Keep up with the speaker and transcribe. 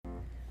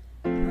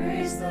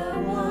the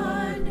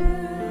one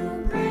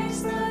who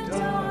breaks the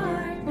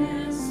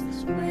darkness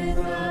with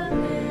a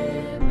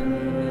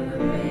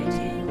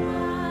liberating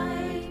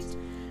light.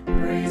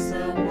 Praise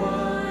the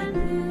one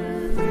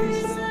who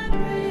frees the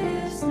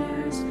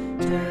prisoners,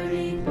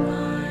 turning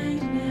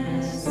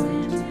blindness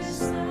into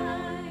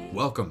sight.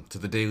 Welcome to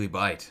the Daily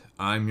Bite.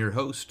 I'm your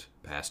host,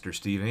 Pastor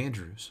Steve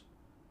Andrews.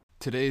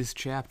 Today's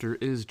chapter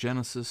is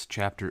Genesis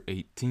chapter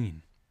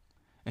 18.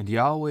 And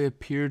Yahweh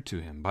appeared to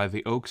him by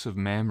the oaks of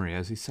Mamre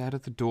as he sat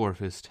at the door of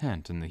his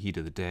tent in the heat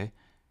of the day.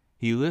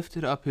 He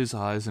lifted up his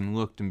eyes and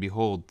looked, and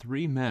behold,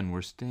 3 men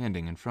were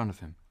standing in front of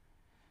him.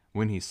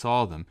 When he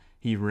saw them,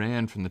 he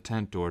ran from the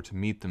tent door to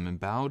meet them, and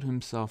bowed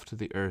himself to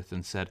the earth,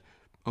 and said,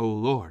 O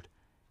Lord,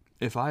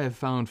 if I have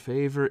found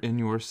favor in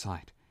your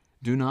sight,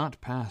 do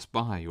not pass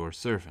by your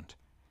servant.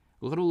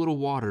 Let a little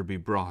water be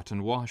brought,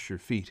 and wash your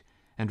feet,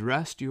 and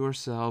rest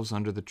yourselves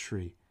under the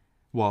tree,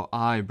 while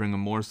I bring a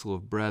morsel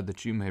of bread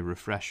that you may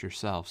refresh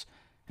yourselves,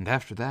 and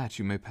after that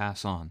you may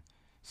pass on,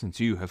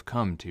 since you have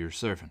come to your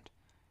servant.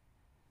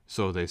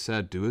 So they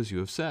said, Do as you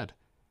have said.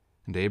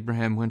 And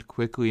Abraham went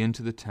quickly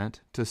into the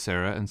tent to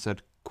Sarah and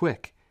said,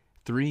 Quick,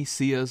 3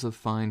 seahs of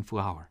fine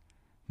flour,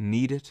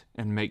 knead it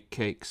and make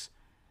cakes.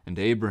 And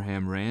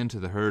Abraham ran to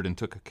the herd and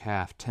took a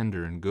calf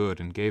tender and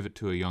good, and gave it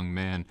to a young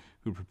man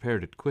who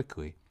prepared it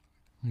quickly.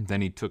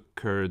 Then he took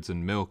curds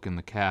and milk and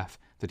the calf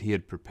that he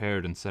had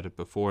prepared and set it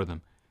before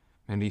them.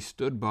 And he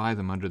stood by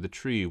them under the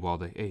tree while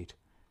they ate.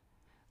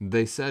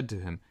 They said to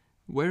him,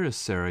 Where is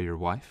Sarah your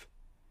wife?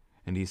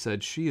 And he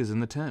said, She is in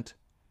the tent.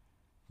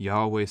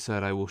 Yahweh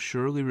said, I will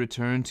surely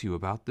return to you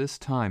about this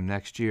time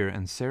next year,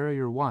 and Sarah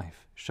your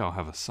wife shall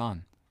have a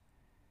son.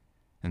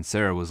 And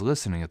Sarah was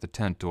listening at the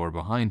tent door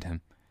behind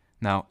him.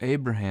 Now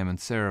Abraham and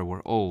Sarah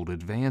were old,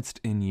 advanced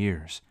in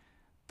years.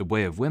 The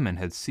way of women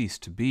had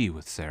ceased to be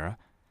with Sarah.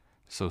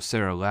 So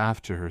Sarah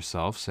laughed to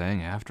herself,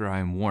 saying, After I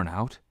am worn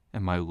out,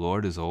 and my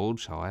Lord is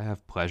old, shall I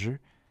have pleasure?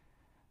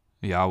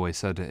 Yahweh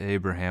said to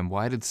Abraham,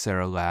 Why did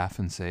Sarah laugh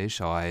and say,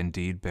 Shall I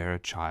indeed bear a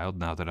child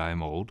now that I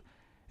am old?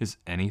 Is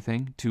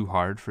anything too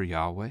hard for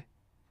Yahweh?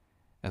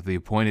 At the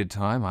appointed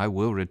time I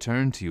will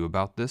return to you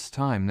about this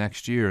time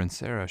next year, and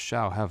Sarah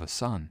shall have a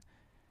son.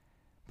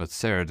 But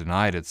Sarah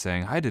denied it,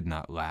 saying, I did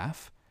not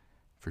laugh,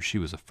 for she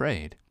was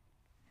afraid.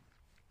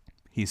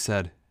 He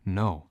said,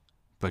 No,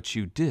 but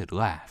you did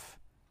laugh.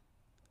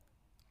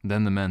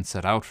 Then the men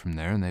set out from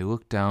there, and they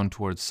looked down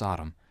toward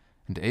Sodom,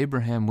 and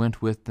Abraham went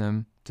with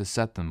them to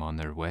set them on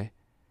their way.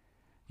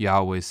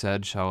 Yahweh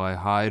said, Shall I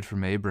hide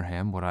from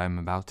Abraham what I am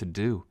about to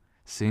do,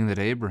 seeing that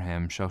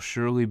Abraham shall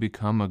surely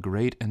become a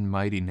great and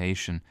mighty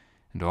nation,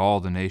 and all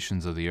the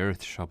nations of the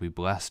earth shall be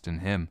blessed in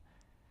him?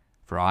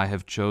 For I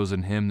have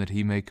chosen him that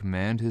he may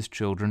command his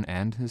children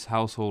and his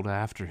household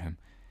after him,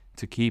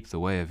 to keep the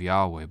way of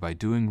Yahweh by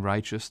doing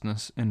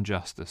righteousness and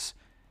justice,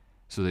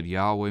 so that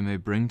Yahweh may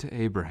bring to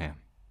Abraham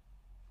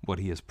what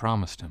he has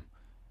promised him.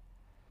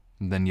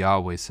 And then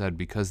Yahweh said,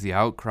 Because the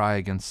outcry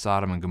against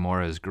Sodom and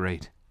Gomorrah is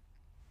great,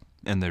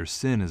 and their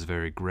sin is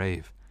very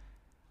grave,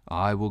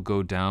 I will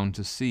go down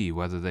to see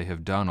whether they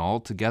have done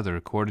altogether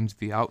according to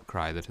the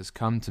outcry that has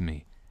come to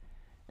me,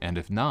 and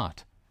if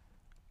not,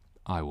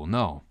 I will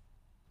know.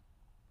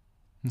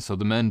 And so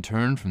the men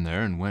turned from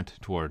there and went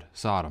toward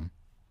Sodom.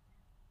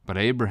 But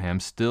Abraham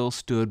still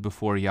stood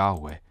before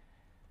Yahweh.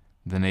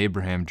 Then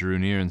Abraham drew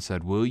near and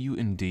said, Will you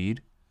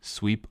indeed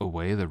sweep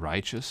away the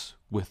righteous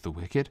with the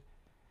wicked?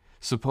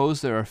 Suppose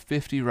there are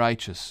 50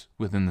 righteous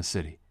within the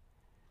city.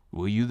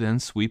 Will you then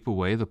sweep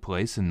away the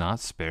place and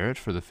not spare it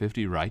for the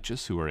 50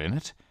 righteous who are in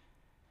it?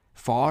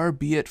 Far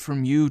be it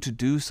from you to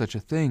do such a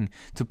thing,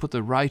 to put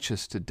the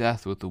righteous to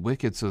death with the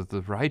wicked, so that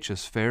the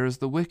righteous fare as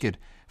the wicked.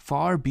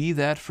 Far be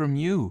that from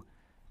you.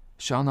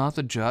 Shall not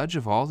the judge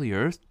of all the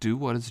earth do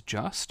what is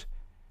just?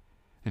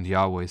 And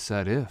Yahweh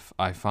said, If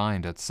I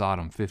find at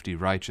Sodom 50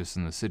 righteous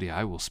in the city,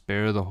 I will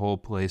spare the whole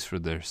place for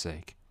their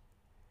sake.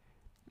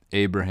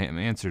 Abraham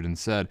answered and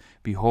said,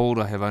 Behold,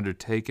 I have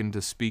undertaken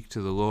to speak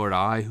to the Lord,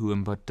 I who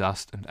am but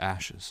dust and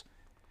ashes.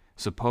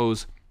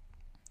 Suppose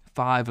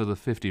 5 of the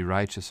 50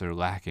 righteous are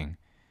lacking.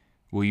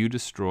 Will you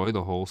destroy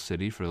the whole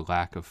city for the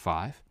lack of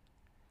 5?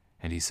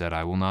 And he said,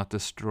 I will not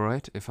destroy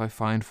it if I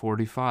find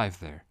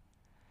 45 there.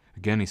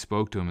 Again he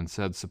spoke to him and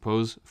said,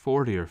 Suppose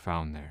 40 are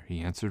found there.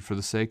 He answered, For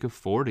the sake of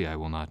 40 I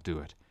will not do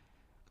it.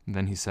 And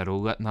then he said, O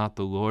let not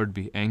the Lord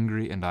be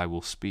angry, and I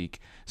will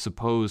speak.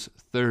 Suppose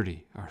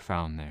 30 are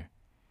found there.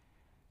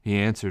 He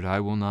answered,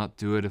 I will not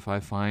do it if I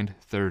find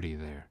 30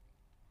 there.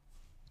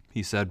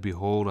 He said,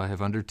 Behold, I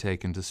have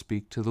undertaken to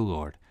speak to the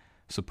Lord.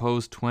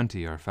 Suppose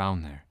 20 are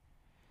found there.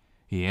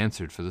 He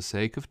answered, For the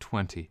sake of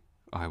 20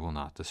 I will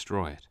not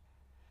destroy it.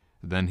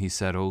 Then he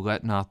said, O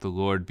let not the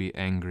Lord be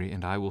angry,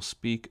 and I will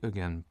speak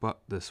again but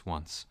this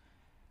once.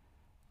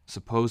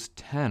 Suppose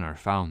 10 are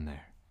found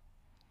there.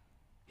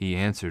 He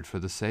answered, For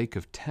the sake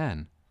of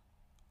 10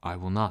 I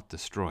will not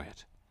destroy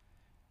it.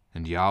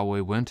 And Yahweh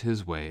went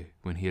his way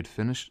when he had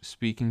finished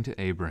speaking to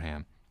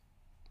Abraham,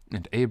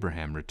 and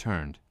Abraham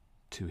returned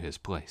to his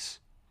place.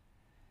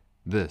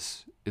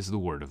 This is the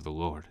word of the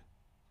Lord.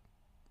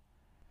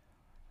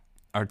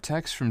 Our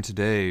text from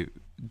today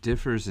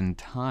differs in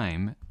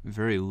time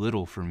very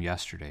little from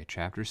yesterday.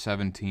 Chapter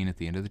 17, at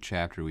the end of the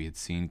chapter, we had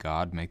seen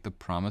God make the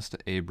promise to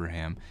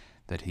Abraham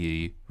that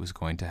he was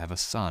going to have a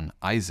son,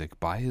 Isaac,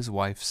 by his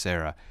wife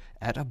Sarah,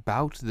 at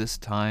about this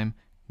time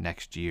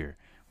next year.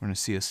 We're going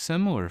to see a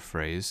similar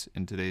phrase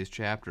in today's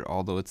chapter,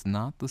 although it's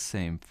not the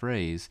same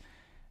phrase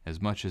as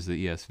much as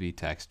the ESV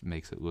text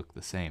makes it look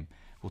the same.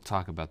 We'll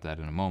talk about that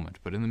in a moment.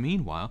 But in the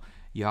meanwhile,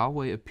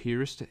 Yahweh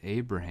appears to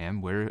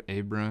Abraham where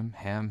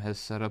Abraham has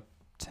set up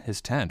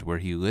his tent, where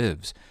he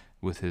lives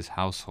with his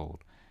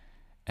household.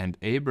 And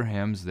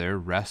Abraham's there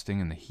resting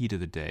in the heat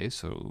of the day,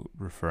 so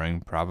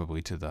referring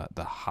probably to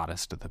the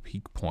hottest at the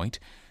peak point.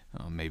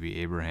 Maybe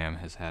Abraham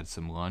has had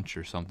some lunch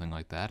or something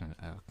like that,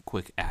 a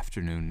quick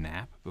afternoon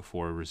nap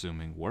before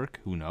resuming work,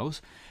 who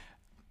knows.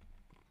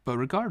 But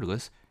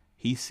regardless,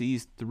 he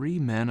sees 3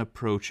 men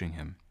approaching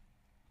him.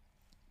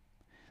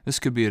 This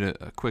could be a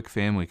quick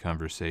family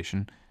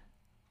conversation.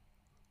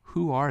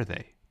 Who are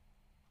they?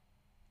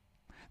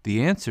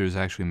 The answer is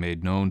actually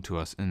made known to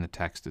us in the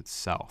text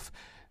itself.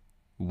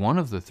 One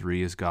of the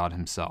 3 is God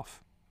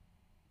himself.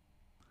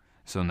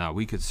 So now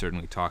we could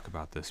certainly talk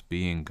about this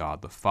being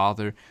God the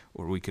Father,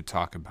 or we could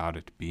talk about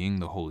it being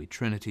the Holy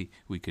Trinity.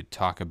 We could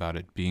talk about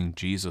it being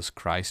Jesus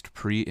Christ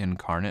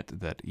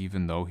pre-incarnate, that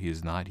even though he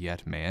is not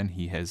yet man,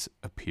 he has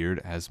appeared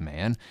as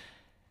man.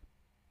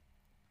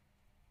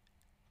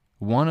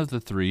 One of the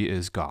 3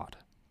 is God,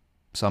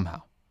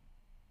 somehow.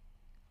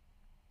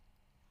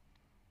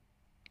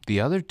 The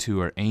other 2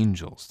 are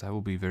angels. That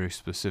will be very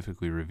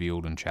specifically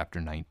revealed in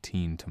chapter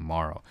 19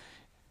 tomorrow.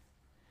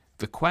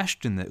 The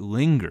question that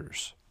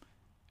lingers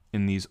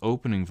in these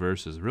opening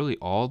verses, really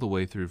all the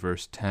way through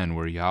verse 10,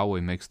 where Yahweh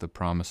makes the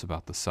promise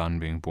about the son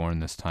being born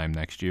this time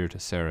next year to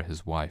Sarah,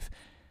 his wife.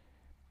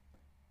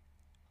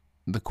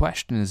 The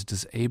question is,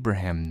 does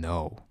Abraham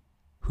know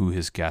who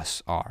his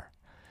guests are?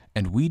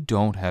 And we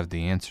don't have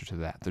the answer to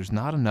that. There's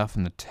not enough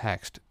in the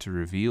text to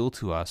reveal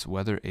to us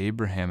whether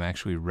Abraham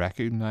actually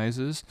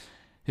recognizes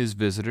his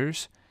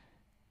visitors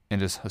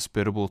and is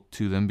hospitable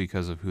to them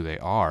because of who they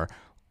are,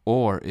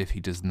 or if he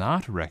does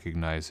not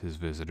recognize his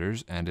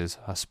visitors and is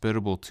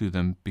hospitable to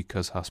them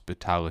because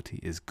hospitality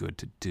is good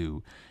to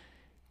do,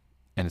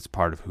 and it's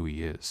part of who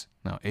he is.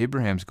 Now,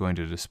 Abraham's going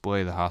to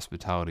display the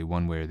hospitality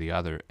one way or the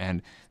other,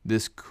 and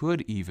this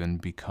could even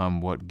become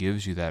what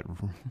gives you that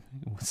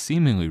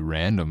seemingly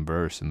random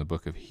verse in the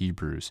book of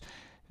Hebrews,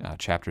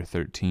 chapter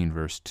 13,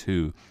 verse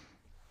 2.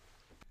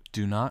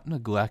 Do not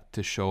neglect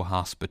to show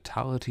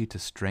hospitality to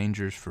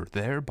strangers, for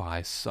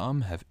thereby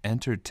some have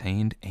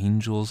entertained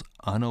angels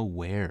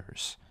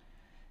unawares.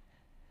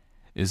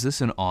 Is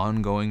this an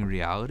ongoing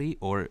reality,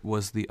 or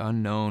was the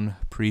unknown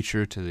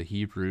preacher to the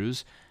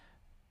Hebrews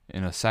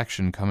in a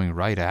section coming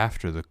right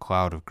after the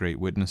cloud of great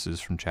witnesses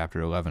from chapter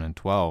 11 and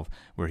 12,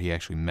 where he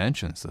actually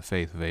mentions the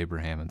faith of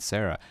Abraham and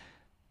Sarah?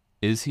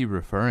 Is he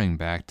referring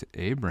back to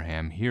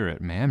Abraham here at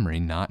Mamre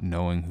not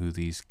knowing who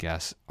these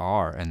guests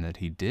are, and that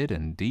he did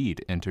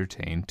indeed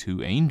entertain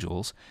 2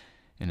 angels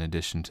in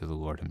addition to the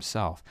Lord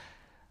himself?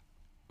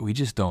 We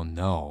just don't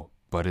know,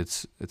 but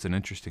it's an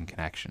interesting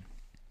connection.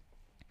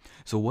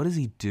 So what does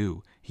he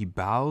do? He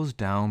bows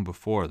down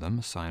before them,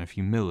 a sign of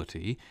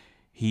humility.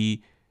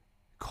 He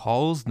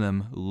calls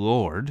them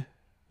Lord.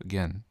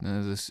 Again,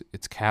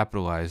 it's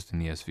capitalized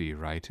in ESV,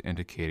 right,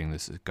 indicating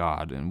this is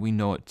God, and we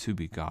know it to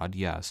be God,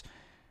 yes.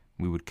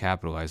 We would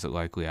capitalize it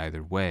likely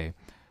either way.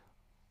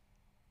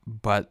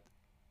 But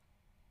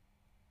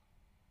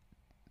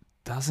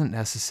doesn't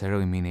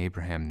necessarily mean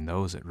Abraham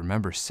knows it.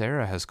 Remember,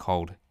 Sarah has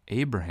called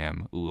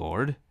Abraham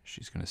Lord.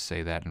 She's going to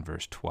say that in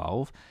verse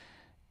 12.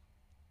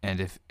 And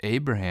if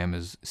Abraham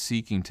is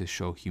seeking to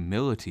show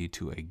humility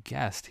to a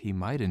guest, he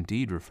might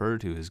indeed refer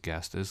to his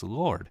guest as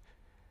Lord,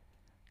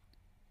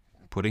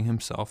 putting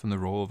himself in the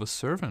role of a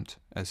servant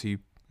as he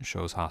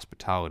shows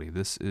hospitality.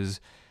 This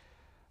is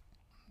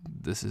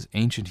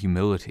ancient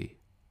humility.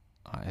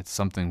 It's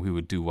something we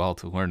would do well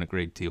to learn a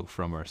great deal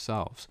from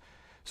ourselves.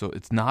 So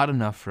it's not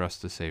enough for us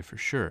to say for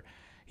sure.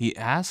 He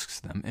asks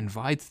them,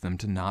 invites them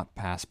to not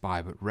pass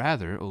by, but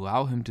rather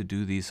allow him to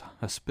do these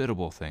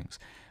hospitable things.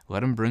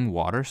 Let him bring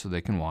water so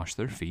they can wash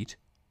their feet.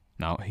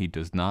 Now, he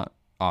does not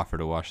offer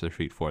to wash their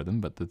feet for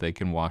them, but that they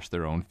can wash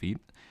their own feet.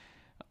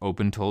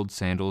 Open-toed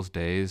sandals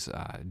days,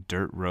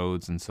 dirt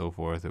roads, and so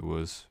forth.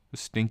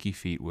 Stinky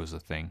feet was a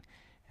thing,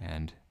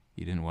 and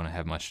you didn't want to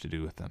have much to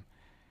do with them.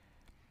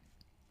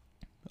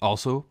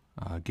 Also,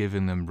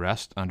 giving them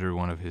rest under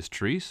one of his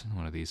trees,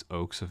 one of these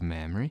oaks of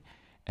Mamre,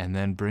 and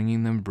then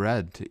bringing them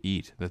bread to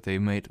eat, that they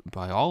might,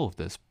 by all of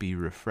this, be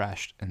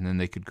refreshed, and then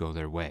they could go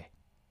their way.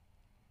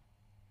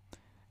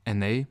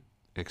 And they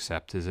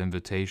accept his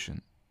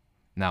invitation.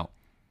 Now,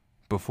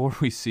 before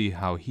we see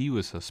how he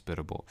was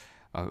hospitable,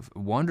 a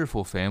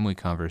wonderful family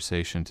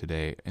conversation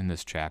today in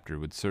this chapter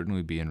would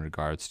certainly be in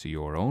regards to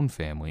your own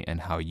family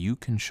and how you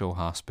can show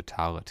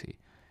hospitality.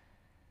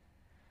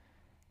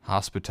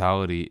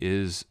 Hospitality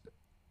is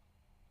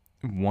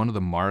one of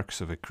the marks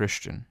of a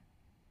Christian.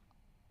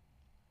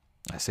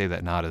 I say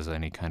that not as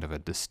any kind of a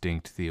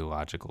distinct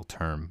theological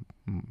term,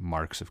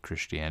 marks of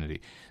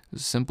Christianity.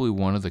 It's simply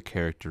one of the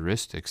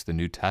characteristics the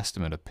New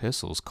Testament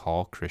epistles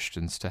call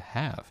Christians to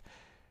have.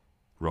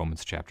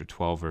 Romans chapter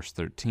 12, verse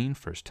 13,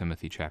 1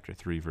 Timothy chapter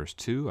 3, verse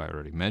 2, I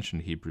already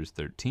mentioned Hebrews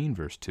 13,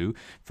 verse 2,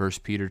 1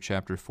 Peter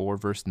chapter 4,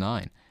 verse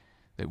 9,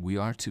 that we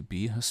are to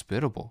be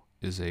hospitable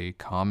is a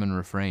common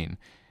refrain.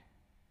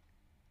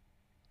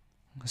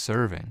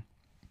 Serving,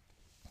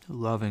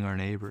 loving our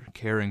neighbor,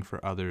 caring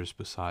for others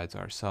besides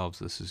ourselves,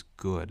 this is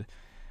good.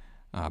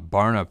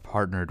 Barna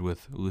partnered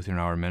with Lutheran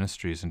Hour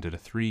Ministries and did a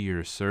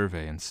 3-year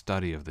survey and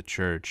study of the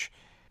church.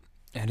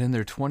 And in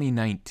their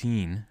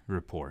 2019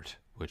 report,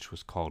 which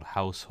was called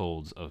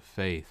Households of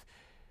Faith,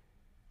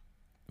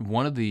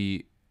 one of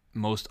the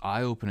most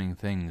eye-opening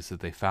things that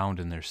they found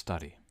in their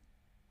study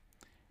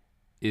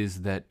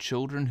is that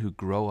children who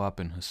grow up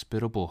in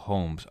hospitable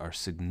homes are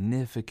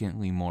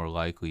significantly more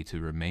likely to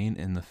remain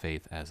in the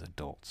faith as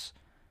adults.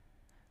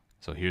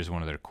 So here's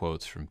one of their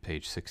quotes from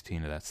page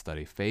 16 of that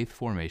study. Faith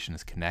formation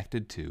is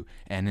connected to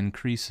and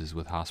increases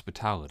with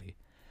hospitality.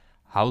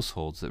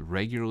 Households that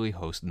regularly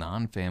host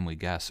non-family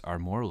guests are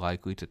more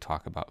likely to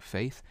talk about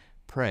faith,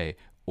 pray,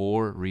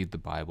 or read the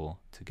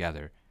Bible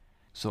together.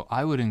 So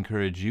I would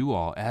encourage you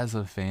all as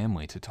a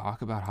family to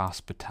talk about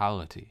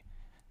hospitality.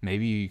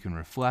 Maybe you can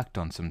reflect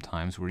on some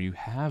times where you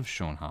have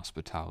shown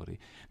hospitality.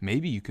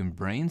 Maybe you can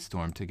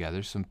brainstorm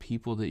together some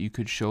people that you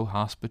could show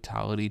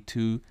hospitality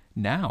to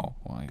now.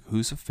 Like,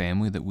 who's a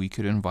family that we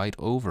could invite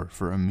over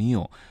for a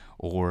meal,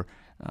 or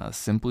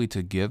simply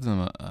to give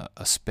them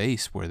a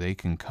space where they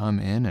can come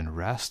in and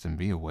rest and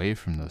be away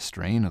from the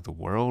strain of the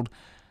world.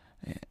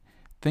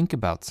 Think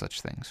about such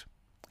things.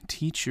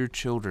 Teach your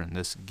children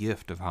this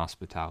gift of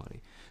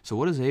hospitality. So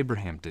what does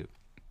Abraham do?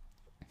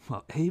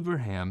 Well,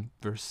 Abraham,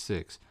 verse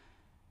 6,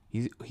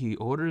 he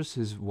orders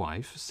his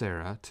wife,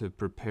 Sarah, to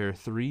prepare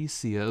 3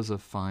 seahs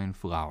of fine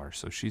flour.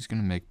 So she's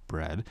going to make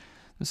bread.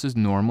 This is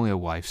normally a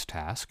wife's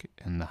task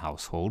in the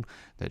household,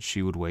 that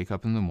she would wake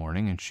up in the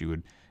morning and she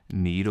would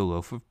knead a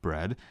loaf of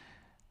bread,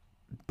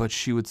 but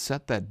she would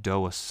set that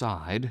dough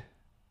aside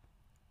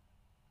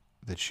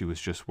that she was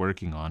just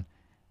working on,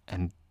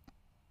 and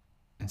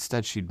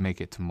instead she'd make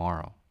it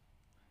tomorrow.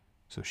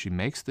 So she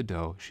makes the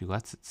dough, she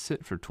lets it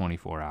sit for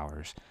 24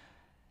 hours.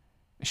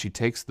 She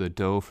takes the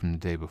dough from the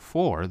day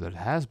before that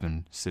has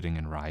been sitting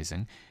and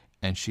rising,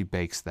 and she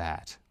bakes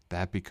that.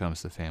 That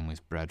becomes the family's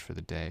bread for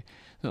the day.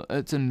 So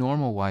it's a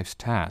normal wife's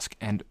task.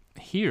 And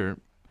here,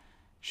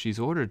 she's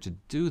ordered to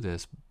do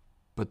this,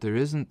 but there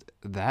isn't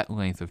that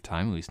length of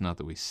time, at least not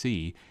that we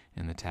see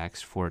in the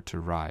text, for it to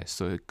rise.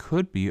 So it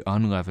could be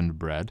unleavened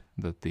bread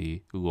that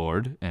the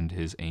Lord and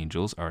his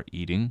angels are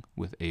eating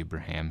with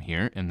Abraham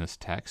here in this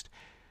text.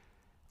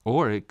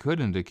 Or it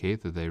could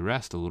indicate that they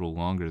rest a little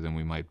longer than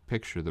we might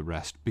picture the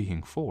rest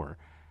being for.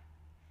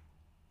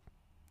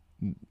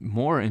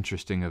 More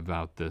interesting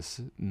about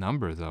this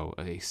number, though,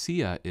 a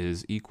seah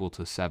is equal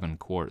to 7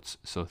 quarts,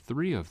 so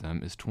 3 of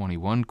them is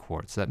 21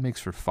 quarts. That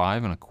makes for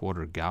 5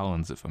 1/4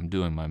 gallons, if I'm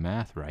doing my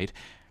math right.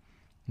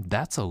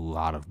 That's a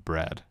lot of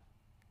bread.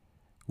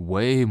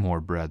 Way more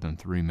bread than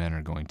 3 men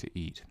are going to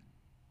eat,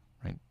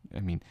 right?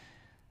 I mean,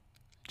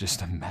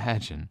 just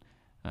imagine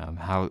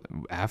how,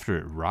 after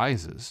it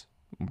rises,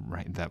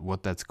 right, that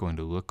what that's going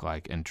to look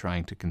like, and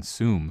trying to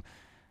consume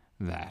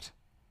that.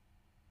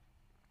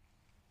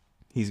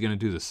 He's going to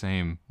do the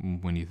same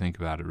when you think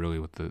about it, really,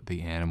 with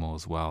the animal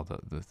as well,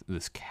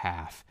 this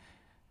calf.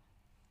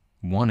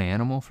 1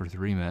 animal for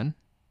 3 men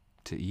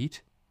to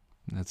eat,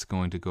 that's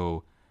going to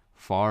go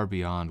far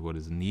beyond what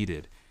is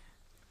needed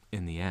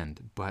in the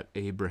end. But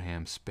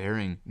Abraham,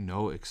 sparing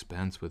no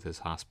expense with his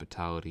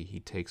hospitality,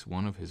 he takes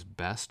one of his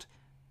best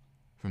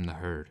from the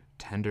herd,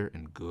 tender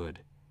and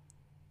good,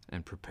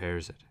 and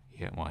prepares it.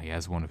 He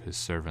has one of his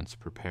servants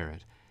prepare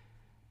it.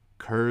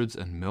 Curds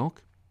and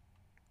milk,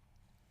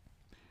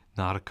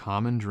 not a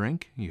common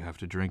drink. You have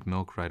to drink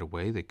milk right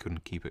away. They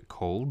couldn't keep it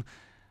cold.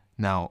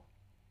 Now,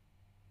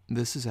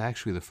 this is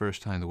actually the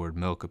first time the word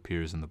milk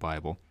appears in the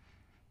Bible,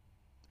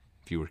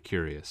 if you were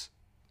curious.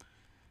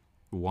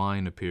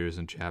 Wine appears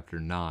in chapter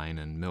 9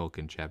 and milk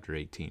in chapter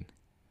 18.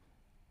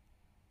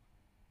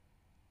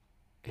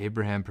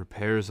 Abraham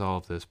prepares all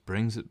of this,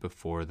 brings it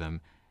before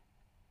them,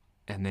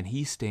 and then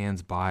he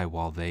stands by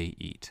while they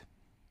eat.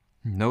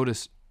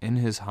 Notice, in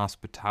his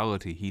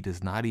hospitality, he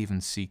does not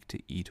even seek to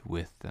eat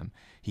with them.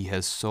 He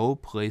has so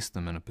placed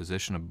them in a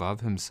position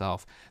above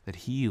himself that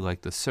he,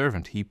 like the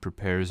servant, he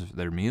prepares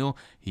their meal,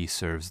 he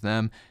serves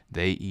them,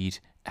 they eat.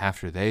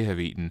 After they have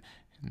eaten,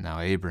 now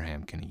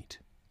Abraham can eat.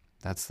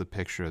 That's the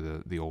picture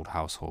of the old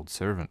household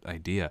servant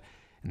idea,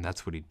 and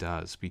that's what he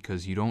does,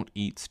 because you don't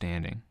eat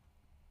standing.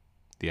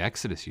 The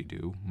Exodus you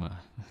do,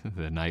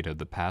 the night of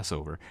the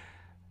Passover,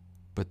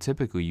 but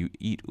typically you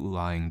eat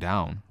lying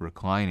down,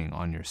 reclining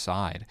on your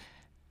side.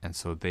 And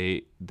so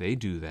they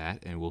do that,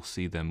 and we'll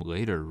see them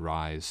later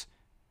rise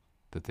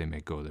that they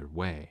may go their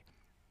way.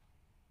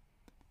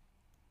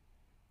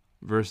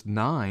 Verse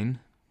 9,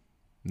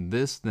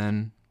 this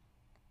then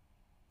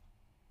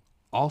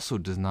also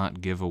does not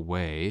give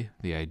away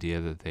the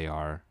idea that they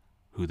are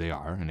who they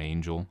are, an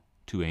angel,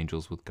 two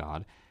angels with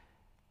God.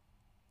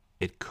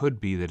 It could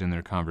be that in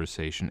their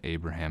conversation,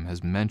 Abraham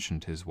has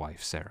mentioned his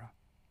wife, Sarah.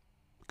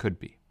 Could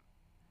be.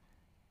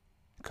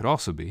 It could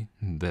also be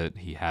that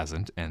he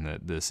hasn't, and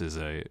that this is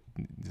the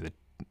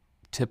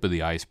tip of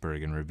the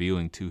iceberg in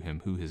revealing to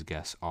him who his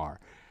guests are.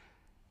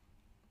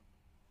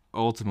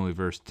 Ultimately,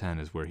 verse 10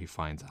 is where he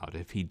finds out,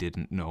 if he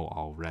didn't know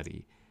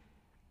already,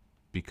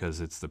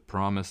 because it's the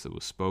promise that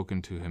was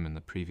spoken to him in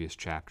the previous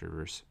chapter,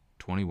 verse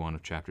 21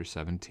 of chapter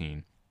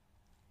 17,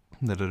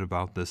 that at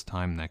about this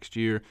time next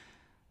year,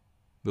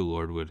 the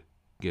Lord would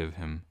give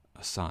him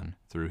a son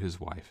through his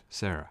wife,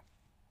 Sarah.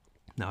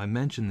 Now, I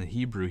mentioned the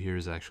Hebrew here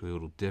is actually a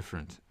little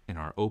different in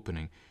our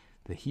opening.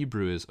 The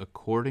Hebrew is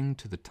according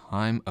to the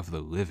time of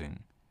the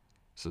living.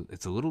 So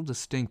it's a little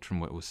distinct from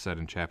what was said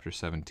in chapter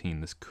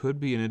 17. This could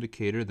be an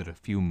indicator that a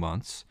few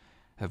months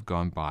have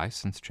gone by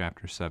since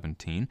chapter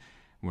 17.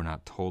 We're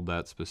not told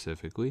that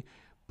specifically.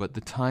 But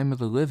the time of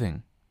the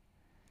living,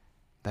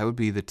 that would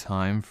be the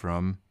time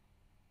from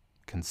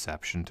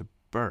conception to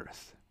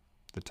birth,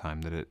 the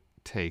time that it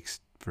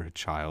takes for a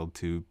child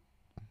to,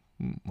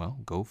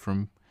 go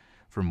from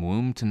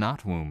womb to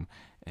not womb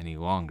any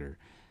longer.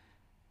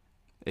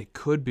 It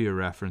could be a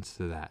reference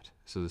to that.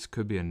 So this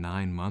could be a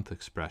 9-month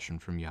expression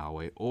from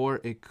Yahweh, or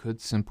it could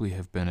simply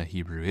have been a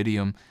Hebrew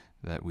idiom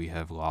that we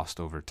have lost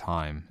over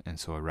time, and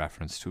so a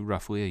reference to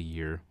roughly a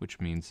year, which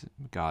means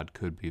God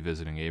could be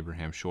visiting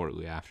Abraham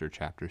shortly after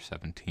chapter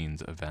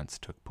 17's events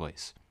took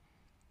place.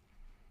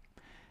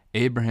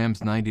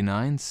 Abraham's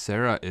 99,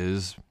 Sarah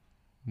is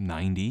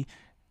 90.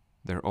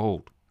 They're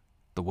old.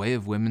 The way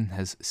of women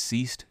has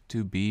ceased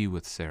to be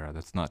with Sarah.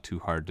 That's not too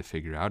hard to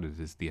figure out. It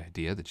is the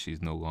idea that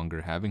she's no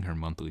longer having her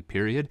monthly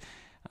period.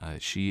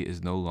 She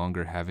is no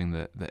longer having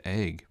the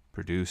egg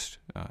produced,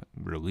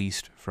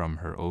 released from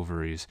her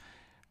ovaries.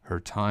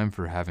 Her time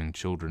for having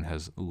children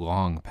has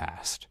long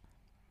passed.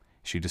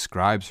 She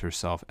describes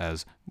herself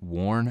as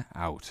worn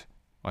out,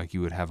 like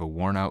you would have a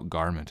worn-out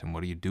garment, and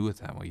what do you do with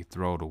that? Well, you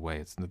throw it away.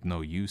 It's of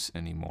no use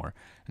anymore.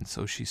 And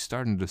so she's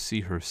starting to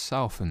see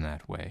herself in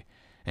that way.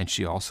 And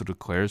she also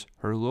declares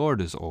her Lord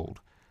is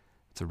old.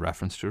 It's a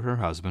reference to her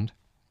husband.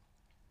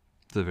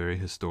 It's a very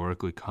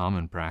historically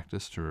common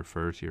practice to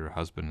refer to your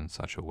husband in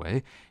such a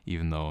way,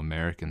 even though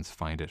Americans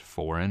find it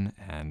foreign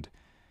and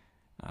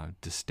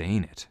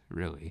disdain it,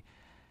 really.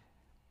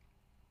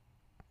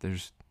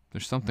 There's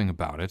something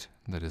about it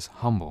that is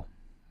humble,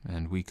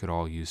 and we could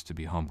all use to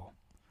be humble.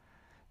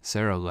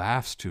 Sarah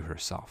laughs to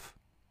herself.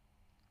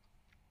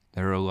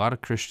 There are a lot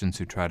of Christians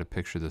who try to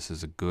picture this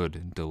as a good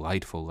and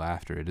delightful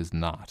laughter. It is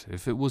not.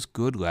 If it was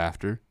good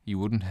laughter, you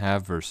wouldn't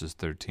have verses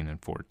 13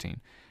 and 14.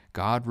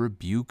 God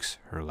rebukes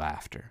her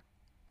laughter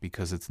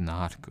because it's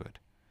not good.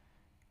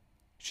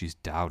 She's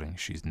doubting.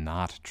 She's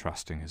not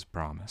trusting his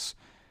promise.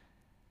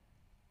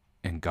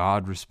 And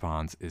God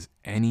responds, is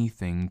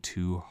anything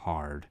too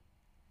hard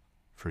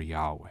for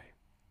Yahweh?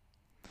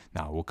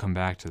 Now, we'll come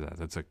back to that.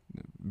 That's a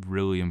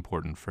really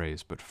important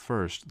phrase. But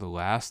first, the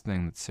last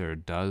thing that Sarah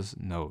does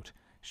note,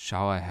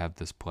 shall I have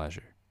this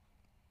pleasure?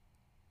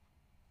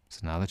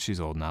 So now that she's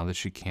old, now that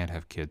she can't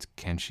have kids,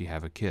 can she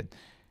have a kid?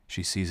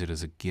 She sees it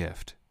as a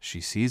gift. She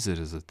sees it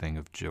as a thing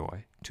of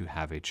joy to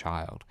have a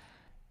child.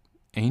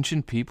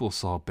 Ancient people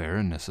saw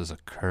barrenness as a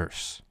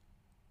curse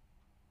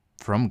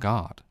from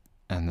God,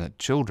 and that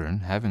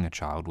children, having a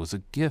child, was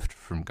a gift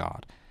from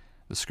God.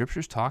 The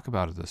scriptures talk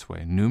about it this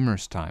way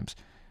numerous times.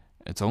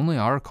 It's only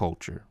our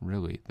culture,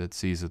 really, that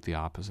sees it the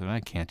opposite. And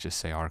I can't just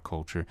say our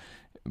culture,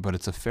 but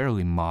it's a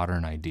fairly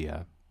modern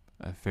idea,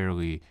 a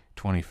fairly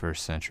 21st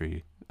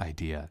century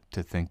idea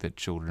to think that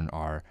children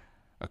are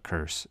a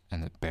curse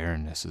and that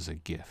barrenness is a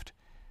gift.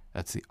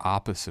 That's the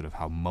opposite of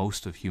how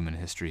most of human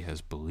history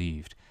has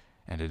believed,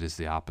 and it is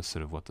the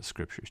opposite of what the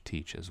scriptures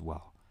teach as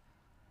well.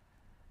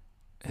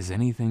 Is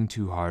anything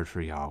too hard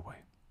for Yahweh?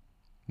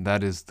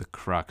 That is the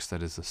crux,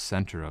 that is the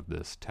center of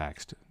this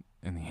text,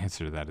 and the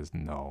answer to that is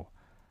no.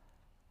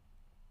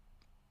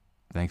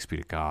 Thanks be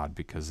to God,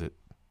 because it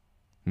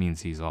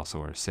means he's also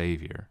our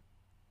Savior,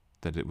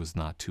 that it was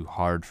not too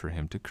hard for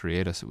him to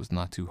create us. It was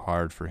not too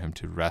hard for him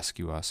to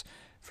rescue us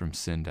from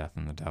sin, death,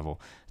 and the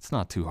devil. It's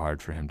not too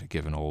hard for him to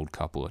give an old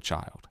couple a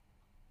child.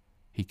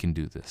 He can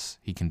do this.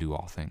 He can do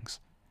all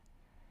things.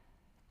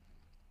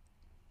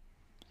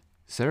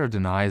 Sarah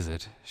denies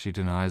it. She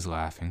denies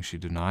laughing. She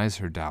denies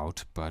her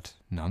doubt, but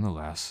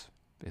nonetheless,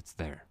 it's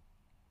there.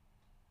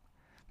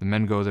 The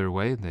men go their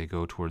way. They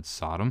go towards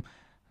Sodom.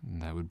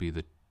 And that would be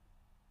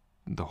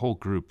the whole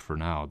group for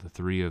now, the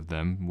three of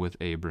them with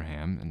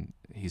Abraham, and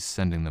he's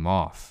sending them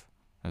off,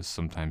 as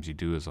sometimes you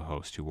do as a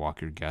host. You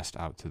walk your guest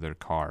out to their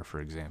car, for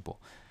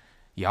example.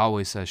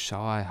 Yahweh says,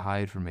 shall I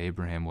hide from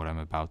Abraham what I'm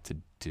about to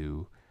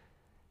do?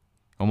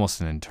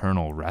 Almost an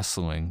internal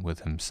wrestling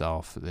with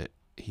himself, that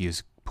he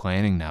is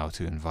planning now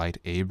to invite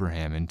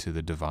Abraham into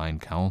the divine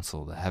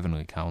council, the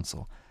heavenly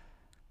council.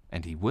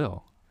 And he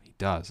will. He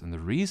does. And the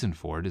reason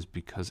for it is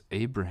because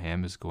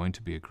Abraham is going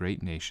to be a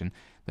great nation,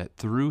 that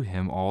through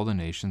him all the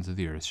nations of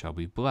the earth shall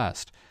be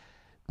blessed.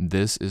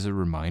 This is a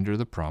reminder of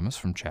the promise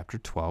from chapter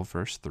 12,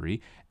 verse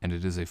 3, and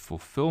it is a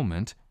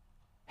fulfillment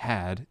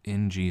had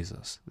in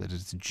Jesus, that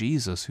it's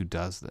Jesus who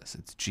does this.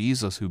 It's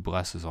Jesus who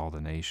blesses all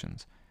the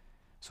nations.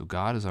 So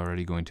God is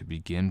already going to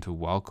begin to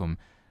welcome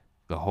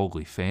the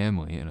Holy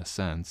Family, in a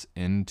sense,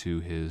 into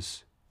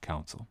his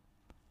counsel.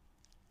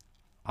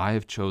 I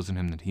have chosen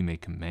him that he may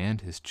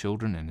command his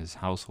children and his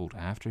household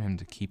after him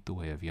to keep the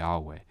way of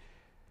Yahweh.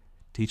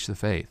 Teach the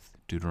faith.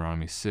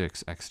 Deuteronomy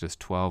 6, Exodus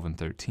 12 and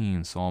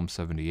 13, Psalm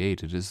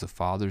 78. It is the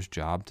father's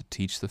job to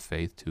teach the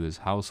faith to his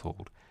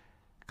household.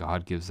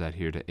 God gives that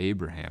here to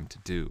Abraham to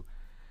do.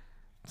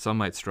 Some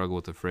might struggle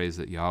with the phrase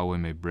that Yahweh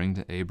may bring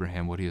to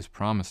Abraham what he has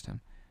promised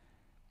him,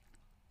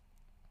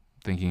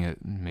 thinking it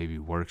maybe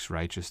works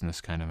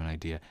righteousness kind of an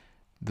idea.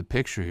 The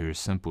picture here is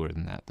simpler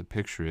than that. The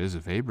picture is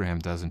if Abraham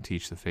doesn't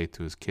teach the faith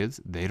to his kids,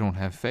 they don't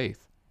have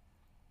faith,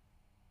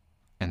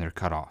 and they're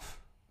cut off.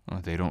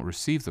 They don't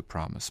receive the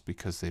promise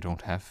because they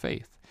don't have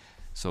faith.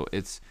 So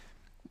it's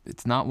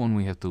not one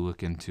we have to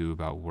look into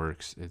about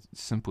works. It's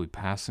simply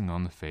passing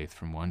on the faith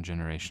from one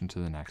generation to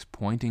the next,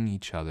 pointing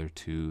each other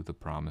to the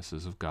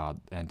promises of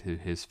God and to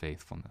his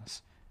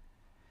faithfulness.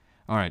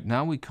 All right,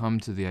 now we come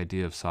to the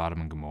idea of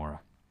Sodom and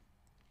Gomorrah.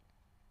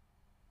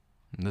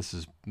 And this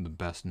is the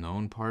best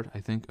known part, I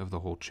think, of the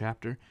whole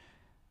chapter.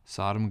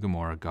 Sodom and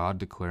Gomorrah, God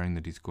declaring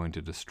that he's going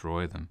to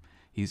destroy them.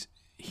 He's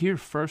here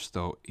first,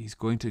 though, he's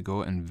going to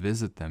go and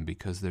visit them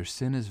because their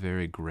sin is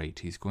very great.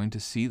 He's going to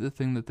see the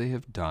thing that they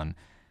have done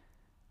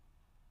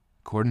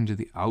according to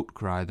the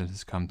outcry that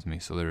has come to me.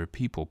 So there are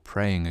people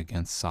praying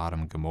against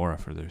Sodom and Gomorrah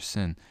for their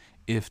sin.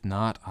 If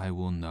not, I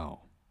will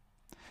know.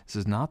 This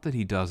is not that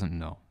he doesn't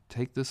know.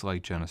 Take this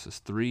like Genesis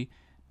 3,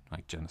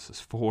 like Genesis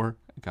 4.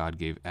 God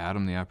gave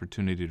Adam the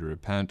opportunity to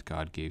repent.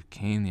 God gave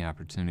Cain the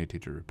opportunity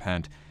to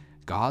repent.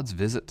 God's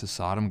visit to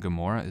Sodom and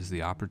Gomorrah is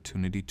the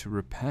opportunity to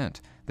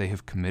repent. They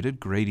have committed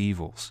great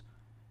evils.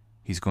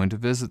 He's going to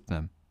visit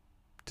them,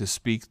 to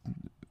speak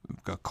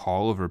a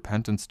call of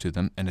repentance to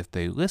them, and if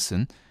they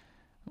listen,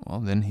 well,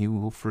 then he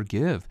will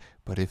forgive.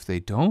 But if they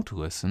don't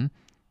listen,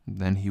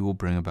 then he will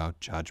bring about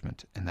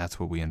judgment, and that's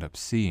what we end up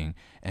seeing.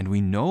 And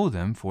we know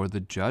them for the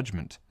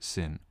judgment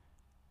sin,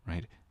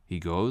 right? He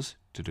goes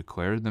to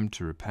declare them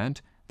to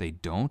repent. They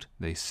don't.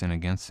 They sin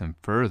against him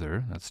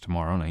further. That's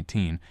tomorrow,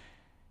 19.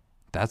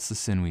 That's the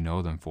sin we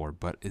know them for.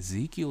 But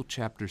Ezekiel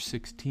chapter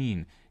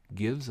 16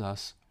 gives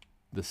us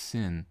the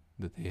sin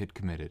that they had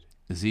committed.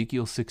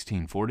 Ezekiel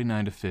 16,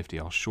 49 to 50.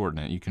 I'll shorten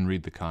it. You can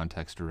read the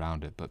context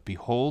around it. But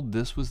behold,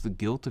 this was the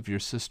guilt of your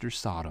sister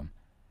Sodom.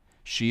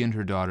 She and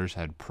her daughters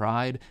had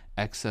pride,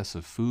 excess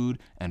of food,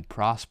 and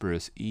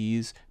prosperous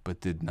ease, but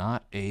did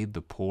not aid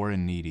the poor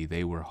and needy.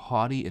 They were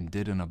haughty and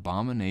did an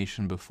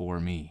abomination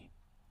before me.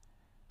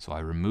 So I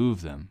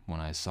removed them when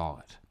I saw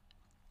it.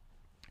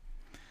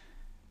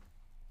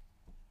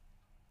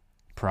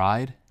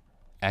 Pride,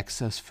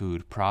 excess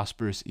food,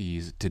 prosperous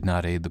ease did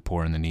not aid the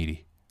poor and the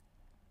needy.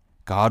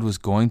 God was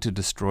going to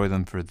destroy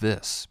them for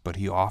this, but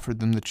he offered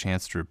them the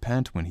chance to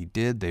repent. When he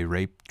did,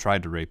 they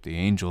tried to rape the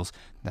angels.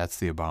 That's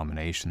the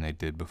abomination they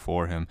did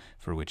before him,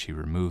 for which he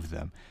removed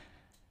them.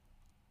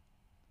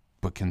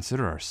 But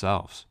consider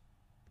ourselves.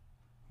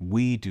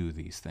 We do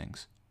these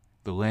things.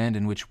 The land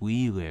in which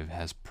we live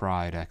has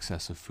pride,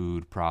 excess of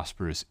food,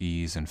 prosperous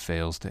ease, and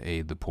fails to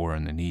aid the poor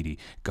and the needy.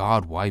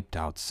 God wiped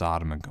out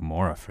Sodom and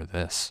Gomorrah for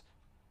this.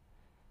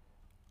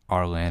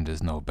 Our land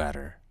is no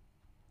better.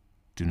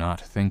 Do not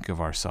think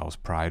of ourselves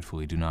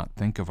pridefully. Do not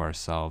think of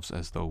ourselves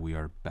as though we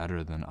are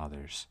better than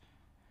others.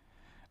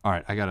 All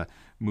right, I got to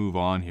move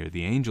on here.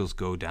 The angels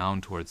go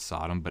down towards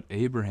Sodom, but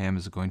Abraham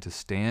is going to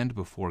stand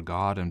before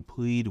God and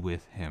plead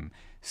with him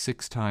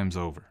 6 times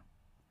over.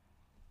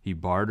 He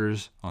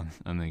barters on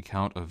the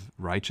account of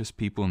righteous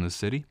people in the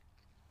city,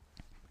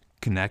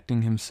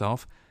 connecting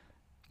himself,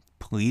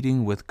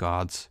 pleading with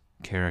God's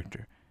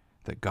character,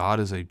 that God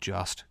is a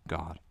just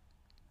God,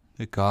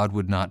 that God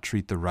would not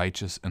treat the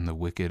righteous and the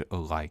wicked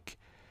alike.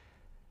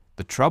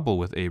 The trouble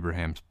with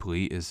Abraham's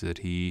plea is that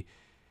he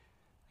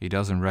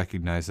doesn't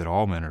recognize that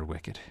all men are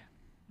wicked.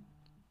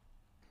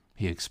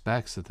 He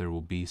expects that there will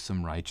be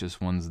some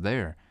righteous ones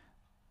there.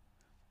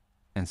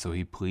 And so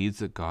he pleads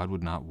that God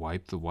would not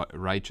wipe the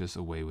righteous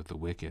away with the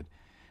wicked.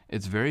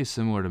 It's very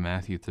similar to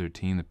Matthew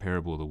 13, the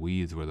parable of the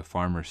weeds, where the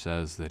farmer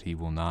says that he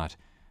will not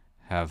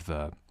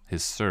have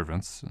his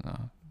servants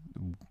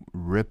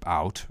root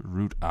out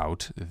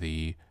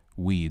the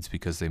weeds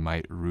because they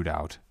might root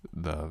out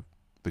the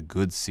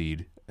good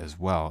seed as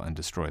well and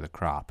destroy the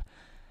crop.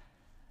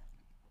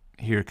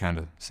 Here, kind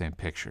of same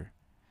picture.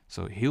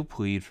 So he'll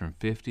plead from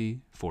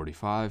 50,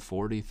 45,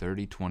 40,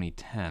 30, 20,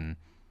 10,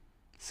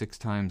 6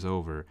 times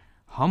over,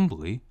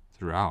 humbly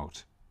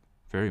throughout,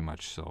 very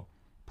much so,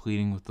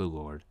 pleading with the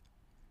Lord.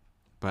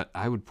 But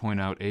I would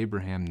point out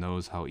Abraham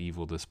knows how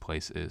evil this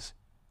place is.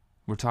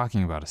 We're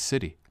talking about a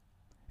city.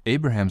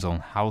 Abraham's own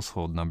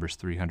household numbers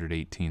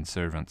 318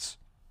 servants,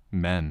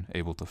 men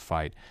able to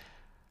fight.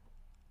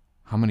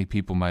 How many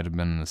people might have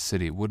been in the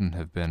city? It wouldn't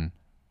have been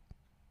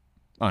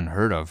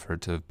unheard of for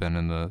it to have been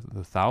in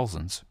the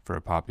thousands for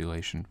a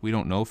population. We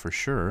don't know for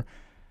sure,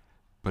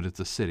 but it's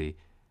a city,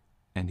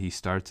 and he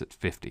starts at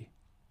 50,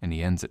 and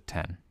he ends at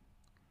 10.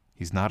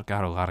 He's not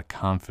got a lot of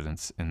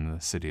confidence in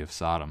the city of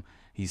Sodom.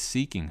 He's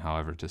seeking,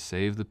 however, to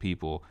save the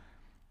people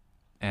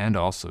and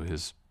also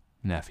his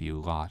nephew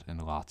Lot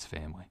and Lot's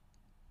family.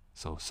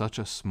 So such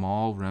a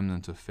small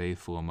remnant of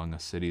faithful among a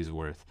city's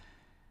worth,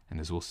 and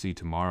as we'll see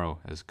tomorrow,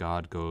 as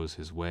God goes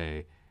his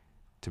way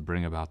to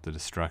bring about the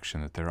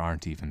destruction, that there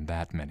aren't even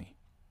that many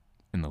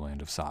in the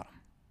land of Sodom.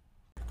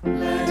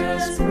 Let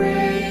us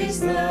praise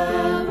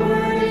the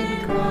Word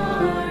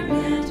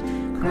incarnate,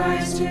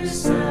 Christ who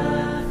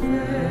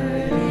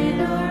suffered in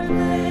our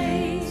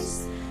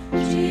place.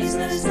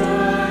 Jesus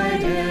died.